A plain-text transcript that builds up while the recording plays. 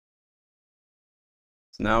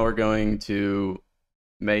So now we're going to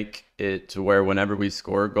make it to where whenever we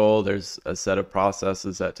score a goal, there's a set of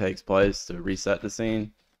processes that takes place to reset the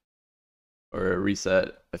scene, or reset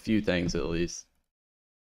a few things at least.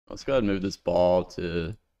 Let's go ahead and move this ball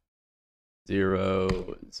to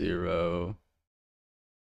 0, 0,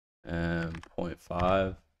 and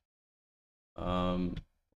 0.5.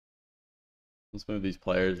 Let's move these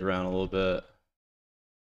players around a little bit.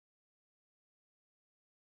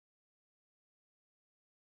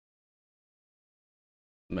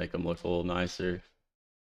 Make them look a little nicer.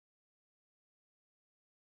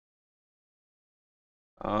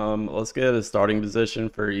 Let's get a starting position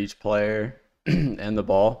for each player and the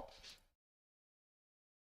ball.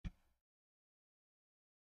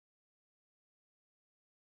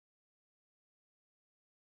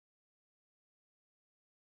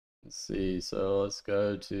 Let's see, so let's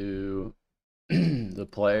go to the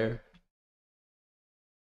player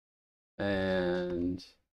and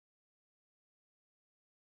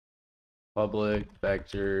public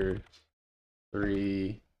vector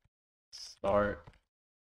 3 start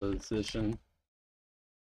position,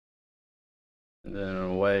 and then in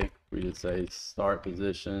awake we just say start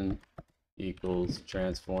position equals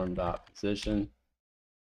transform dot position.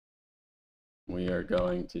 We are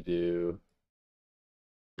going to do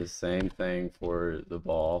the same thing for the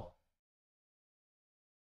ball.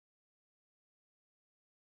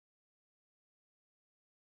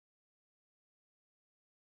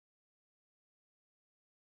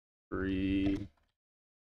 Free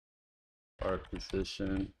start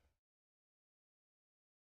position.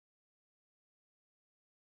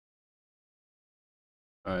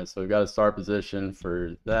 All right, so we've got a start position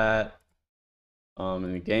for that.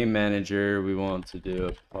 In the game manager, we want to do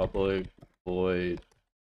a public void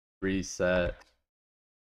reset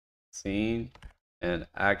scene, and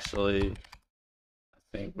actually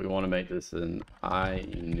I think we want to make this an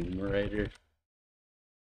IEnumerator.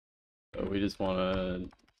 So we just want to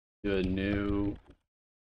do a new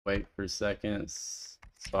wait for seconds.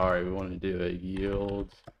 Sorry, we want to do a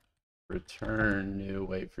yield return new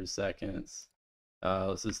wait for seconds.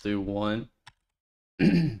 Let's just do 1.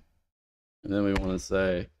 And then we want to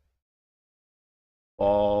say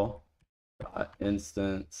ball dot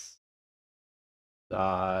instance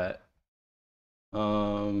dot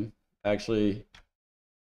actually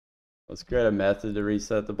let's create a method to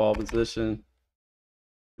reset the ball position.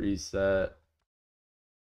 Reset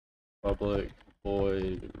public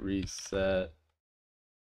void reset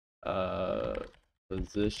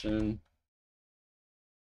position.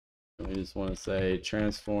 And we just want to say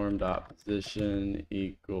transform dot position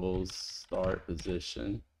equals start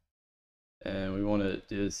position. And we want to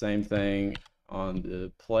do the same thing on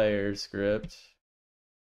the player script.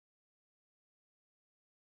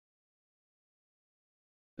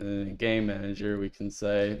 And in game manager, we can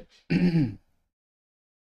say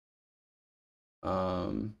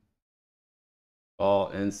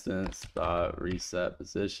ball instance dot reset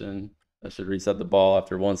position. That should reset the ball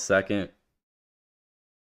after 1 second.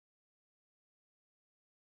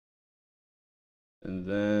 And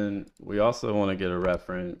then we also want to get a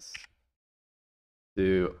reference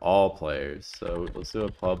to all players. So let's do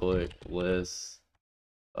a public list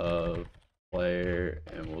of player,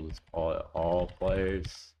 and we'll just call it all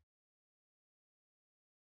players.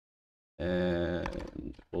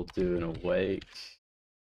 And we'll do an awake.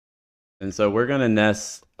 And so we're going to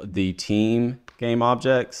nest the team game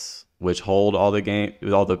objects, which hold all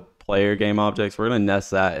the player game objects. We're going to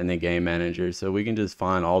nest that in the game manager, so we can just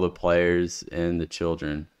find all the players in the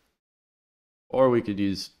children. Or we could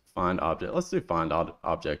use find object. Let's do find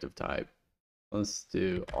object of type. Let's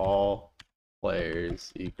do all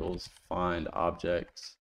players equals find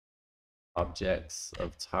objects of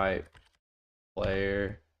type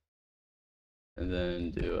player, and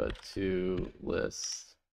then do a to list.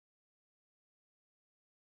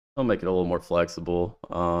 I'll make it a little more flexible.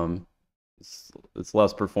 It's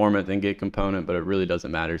less performant than get component, but it really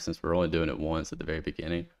doesn't matter since we're only doing it once at the very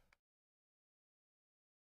beginning.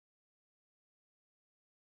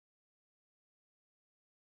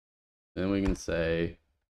 Then we can say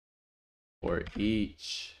for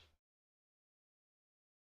each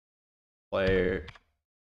player,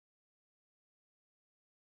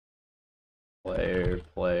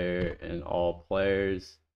 and all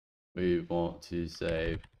players, we want to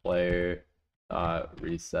say player dot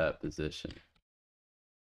reset position.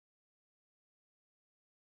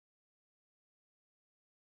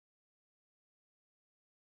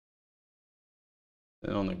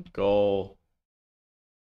 Then on the goal,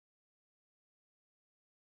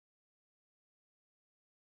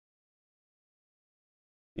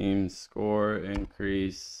 team score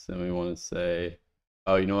increase, and we want to say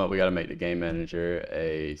Oh, you know what? We got to make the game manager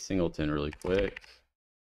a singleton really quick.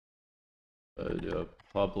 So do a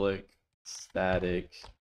public static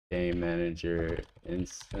game manager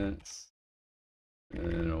instance.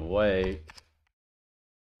 And then awake,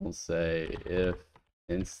 we'll say if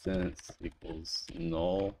instance equals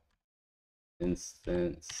null,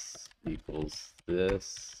 instance equals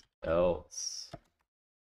this, else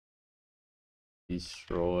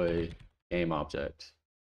destroy game object.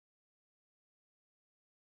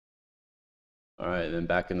 All right, then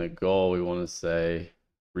back in the goal, we want to say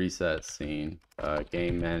reset scene,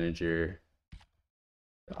 game manager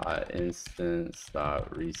dot instance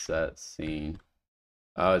dot reset scene.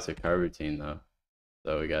 Oh, it's a coroutine though,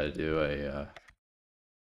 so we got to do a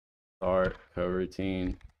start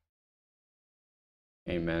coroutine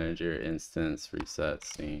game manager instance reset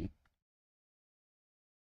scene.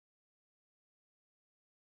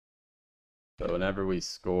 So whenever we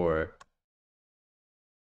score,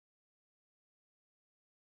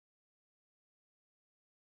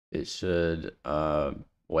 it should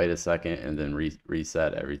wait a second and then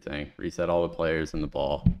reset everything. Reset all the players and the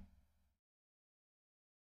ball.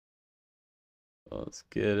 So let's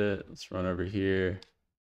get it. Let's run over here.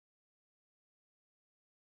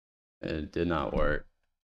 And it did not work.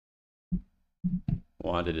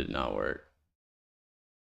 Why did it not work?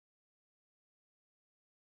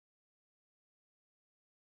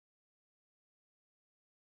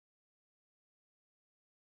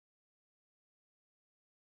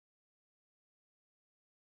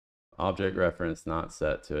 Object reference not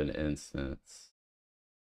set to an instance.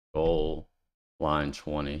 Goal line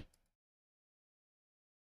 20.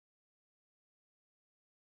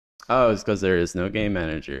 Oh, it's because there is no game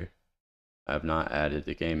manager. I have not added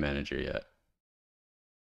the game manager yet.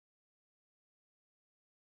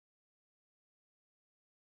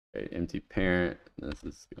 Okay, empty parent. This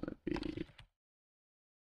is going to be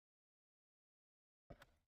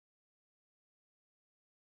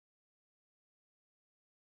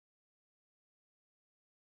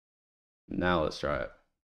now. Let's try it.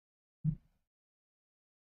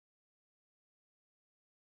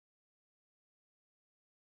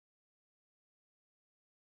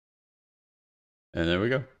 And there we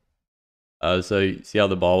go. So you see how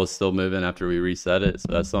the ball was still moving after we reset it?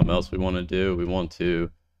 So that's something else we want to do. We want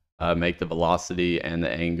to make the velocity and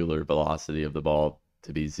the angular velocity of the ball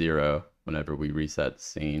to be 0 whenever we reset the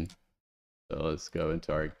scene. So let's go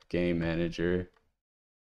into our game manager.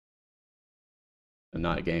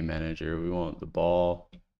 Not game manager. We want the ball.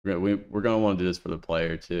 We're going to want to do this for the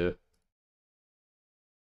player too.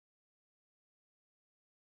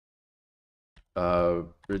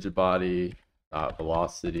 Rigid body dot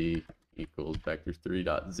velocity equals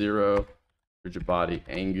vector3.0. Rigid body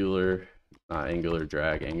angular, not angular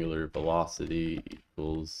drag, angular velocity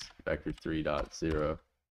equals vector3.0.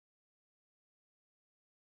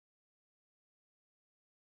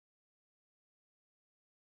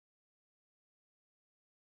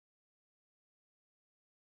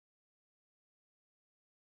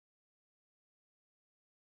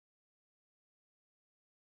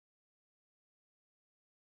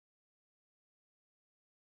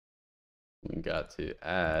 We got to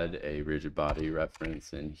add a rigid body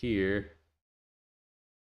reference in here.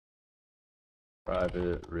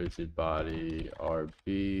 Private rigid body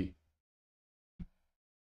RB.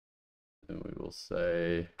 And we will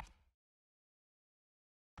say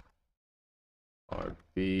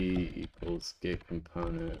RB equals get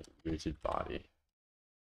component rigid body.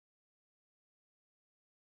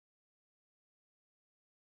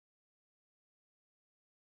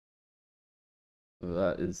 So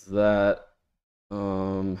that is that.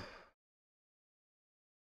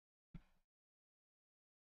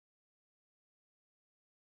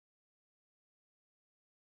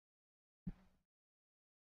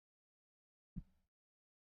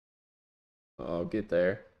 I'll get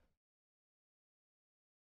there.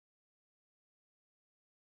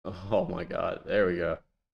 Oh my God, there we go.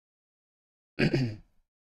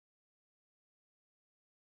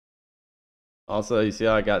 Also, you see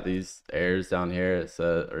how I got these errors down here? It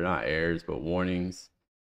says, or not errors, but warnings,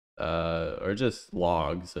 or just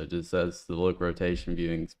logs. So it just says the look rotation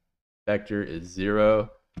viewing vector is 0.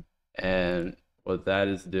 And what that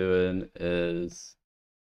is doing is,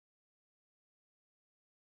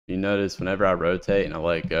 you notice whenever I rotate and I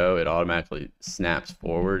let go, it automatically snaps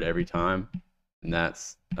forward every time. And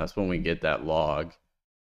that's when we get that log.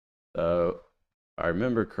 So if I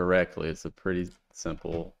remember correctly, it's a pretty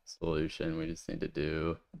simple solution. We just need to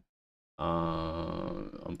do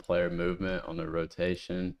on player movement on the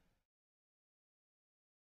rotation.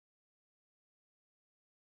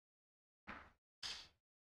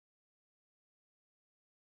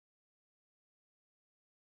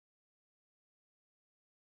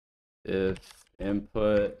 if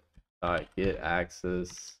input get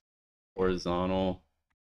axis horizontal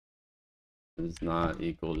is not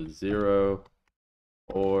equal to 0,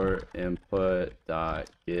 or input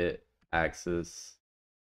get axis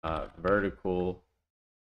vertical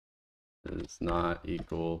is not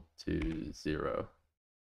equal to 0.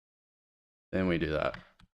 Then we do that.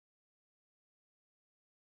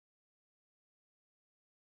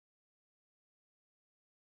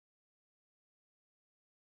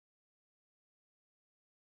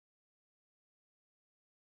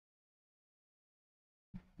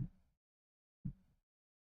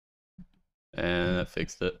 And I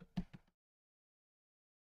fixed it.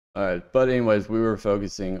 All right, but anyways, we were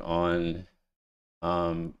focusing on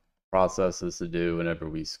processes to do whenever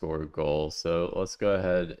we score a goal. So let's go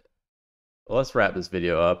ahead. Let's wrap this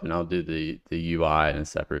video up, and I'll do the UI in a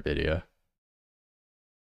separate video.